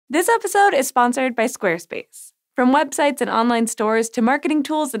This episode is sponsored by Squarespace. From websites and online stores to marketing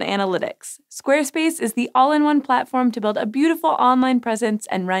tools and analytics, Squarespace is the all-in-one platform to build a beautiful online presence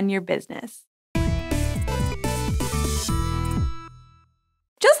and run your business.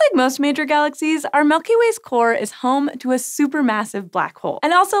 Just like most major galaxies, our Milky Way's core is home to a supermassive black hole.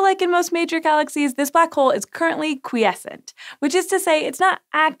 And also, like in most major galaxies, this black hole is currently quiescent, which is to say it's not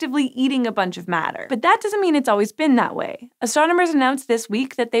actively eating a bunch of matter. But that doesn't mean it's always been that way. Astronomers announced this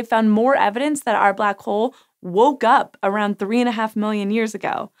week that they've found more evidence that our black hole woke up around 3.5 million years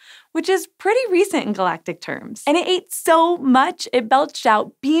ago, which is pretty recent in galactic terms. And it ate so much, it belched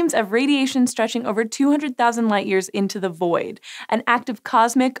out beams of radiation stretching over 200,000 light years into the void, an act of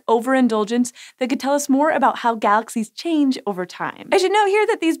cosmic overindulgence that could tell us more about how galaxies change over time. I should note here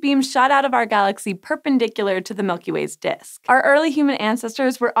that these beams shot out of our galaxy perpendicular to the Milky Way's disk. Our early human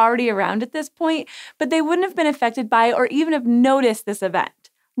ancestors were already around at this point, but they wouldn't have been affected by or even have noticed this event.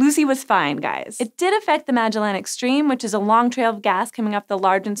 Lucy was fine, guys. It did affect the Magellanic Stream, which is a long trail of gas coming off the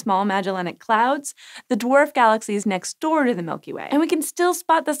large and small Magellanic Clouds, the dwarf galaxies next door to the Milky Way. And we can still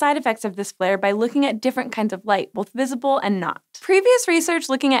spot the side effects of this flare by looking at different kinds of light, both visible and not. Previous research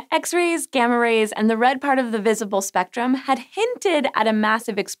looking at X-rays, gamma rays, and the red part of the visible spectrum had hinted at a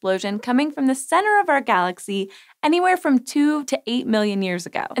massive explosion coming from the center of our galaxy anywhere from 2 to 8 million years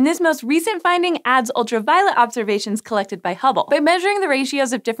ago. And this most recent finding adds ultraviolet observations collected by Hubble. By measuring the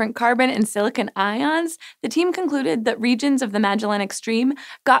ratios of different carbon and silicon ions, the team concluded that regions of the Magellanic Stream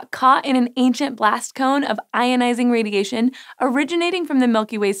got caught in an ancient blast cone of ionizing radiation originating from the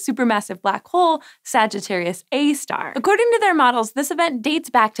Milky Way's supermassive black hole, Sagittarius A star. According to their models, this event dates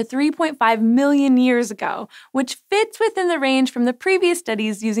back to 3.5 million years ago, which fits within the range from the previous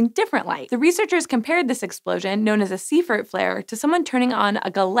studies using different light. The researchers compared this explosion, known as a Seyfert flare, to someone turning on a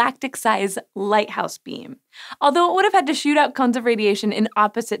galactic-size lighthouse beam, although it would have had to shoot out cones of radiation in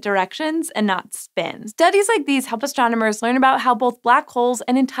opposite directions and not spin. Studies like these help astronomers learn about how both black holes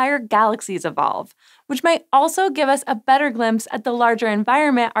and entire galaxies evolve, which might also give us a better glimpse at the larger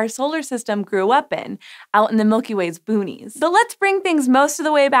environment our solar system grew up in, out in the Milky Way's boonies. But let's bring things most of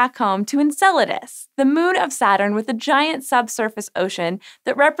the way back home to Enceladus, the moon of Saturn with a giant subsurface ocean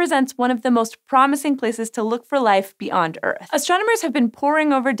that represents one of the most promising places to look for life beyond Earth. Astronomers have been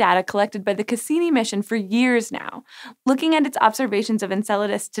poring over data collected by the Cassini mission for years now, looking at its observations of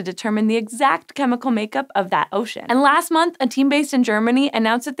Enceladus to determine the exact chemical makeup of that ocean. And last month, a team based in Germany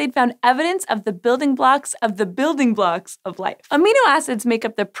announced that they'd found evidence of the building blocks of life. Amino acids make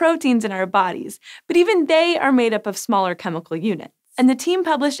up the proteins in our bodies, but even they are made up of smaller chemical units. And the team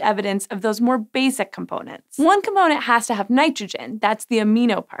published evidence of those more basic components. One component has to have nitrogen, that's the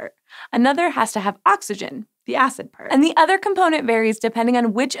amino part. Another has to have oxygen, the acid part. And the other component varies depending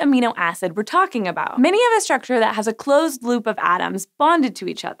on which amino acid we're talking about. Many have a structure that has a closed loop of atoms bonded to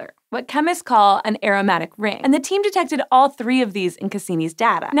each other, what chemists call an aromatic ring. And the team detected all 3 of these in Cassini's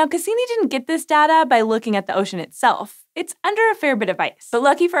data. Now, Cassini didn't get this data by looking at the ocean itself. It's under a fair bit of ice. But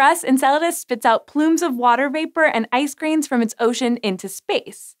lucky for us, Enceladus spits out plumes of water vapor and ice grains from its ocean into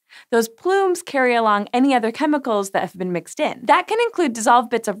space. Those plumes carry along any other chemicals that have been mixed in. That can include dissolved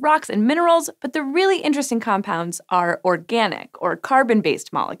bits of rocks and minerals, but the really interesting compounds are organic or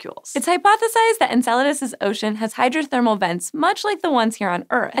carbon-based molecules. It's hypothesized that Enceladus' ocean has hydrothermal vents much like the ones here on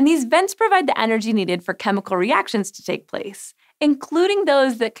Earth, and these vents provide the energy needed for chemical reactions to take place, including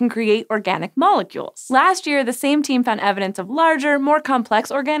those that can create organic molecules. Last year, the same team found evidence of larger, more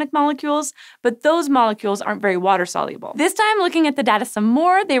complex organic molecules, but those molecules aren't very water-soluble. This time, looking at the data some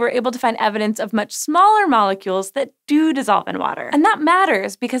more, they were able to find evidence of much smaller molecules that do dissolve in water. And that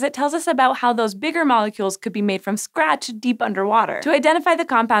matters because it tells us about how those bigger molecules could be made from scratch deep underwater. To identify the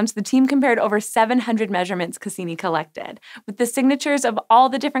compounds, the team compared over 700 measurements Cassini collected, with the signatures of all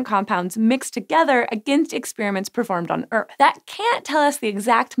the different compounds mixed together against experiments performed on Earth. That can't tell us the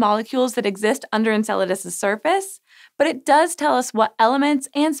exact molecules that exist under Enceladus' surface, but it does tell us what elements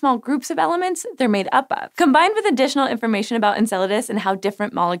and small groups of elements they're made up of. Combined with additional information about Enceladus and how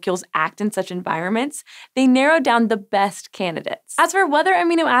different molecules act in such environments, they narrowed down the best candidates. As for whether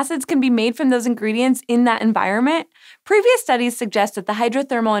amino acids can be made from those ingredients in that environment, previous studies suggest that the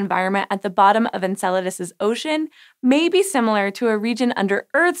hydrothermal environment at the bottom of Enceladus' ocean may be similar to a region under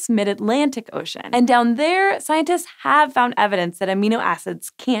Earth's mid-Atlantic Ocean. And down there, scientists have found evidence that amino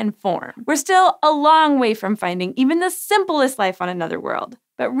acids can form. We're still a long way from finding even the simplest life on another world,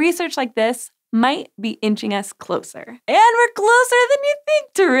 but research like this might be inching us closer. And we're closer than you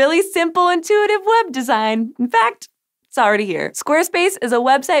think to really simple, intuitive web design. In fact, It's already here. Squarespace is a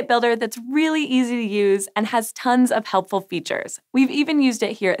website builder that's really easy to use and has tons of helpful features. We've even used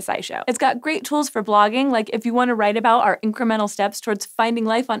it here at SciShow. It's got great tools for blogging, like if you want to write about our incremental steps towards finding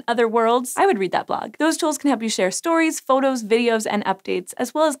life on other worlds, I would read that blog. Those tools can help you share stories, photos, videos, and updates,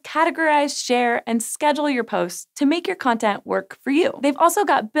 as well as categorize, share, and schedule your posts to make your content work for you. They've also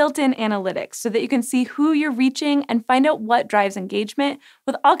got built-in analytics so that you can see who you're reaching and find out what drives engagement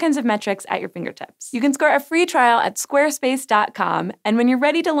with all kinds of metrics at your fingertips. You can score a free trial at squarespace.com, and when you're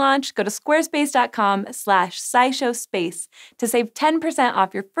ready to launch, go to squarespace.com/SciShowSpace to save 10%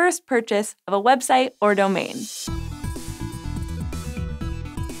 off your first purchase of a website or domain.